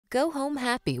Go home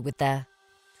happy with the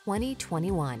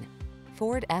 2021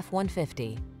 Ford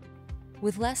F-150.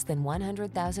 With less than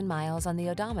 100,000 miles on the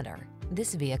odometer,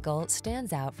 this vehicle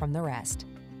stands out from the rest.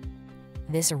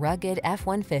 This rugged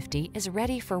F-150 is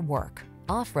ready for work,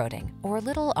 off-roading, or a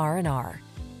little R&R.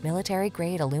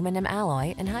 Military-grade aluminum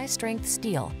alloy and high-strength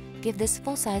steel give this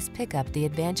full-size pickup the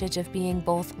advantage of being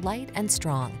both light and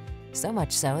strong, so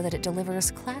much so that it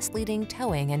delivers class-leading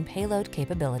towing and payload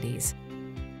capabilities.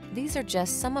 These are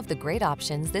just some of the great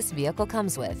options this vehicle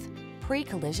comes with: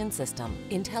 pre-collision system,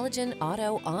 intelligent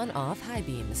auto on-off high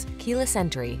beams, keyless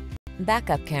entry,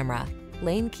 backup camera,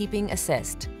 lane keeping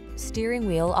assist, steering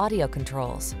wheel audio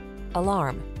controls,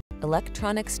 alarm,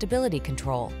 electronic stability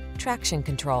control, traction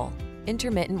control,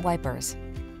 intermittent wipers.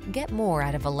 Get more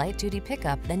out of a light-duty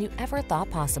pickup than you ever thought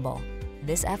possible.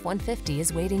 This F-150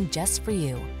 is waiting just for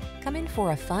you. Come in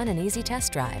for a fun and easy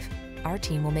test drive. Our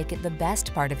team will make it the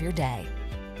best part of your day.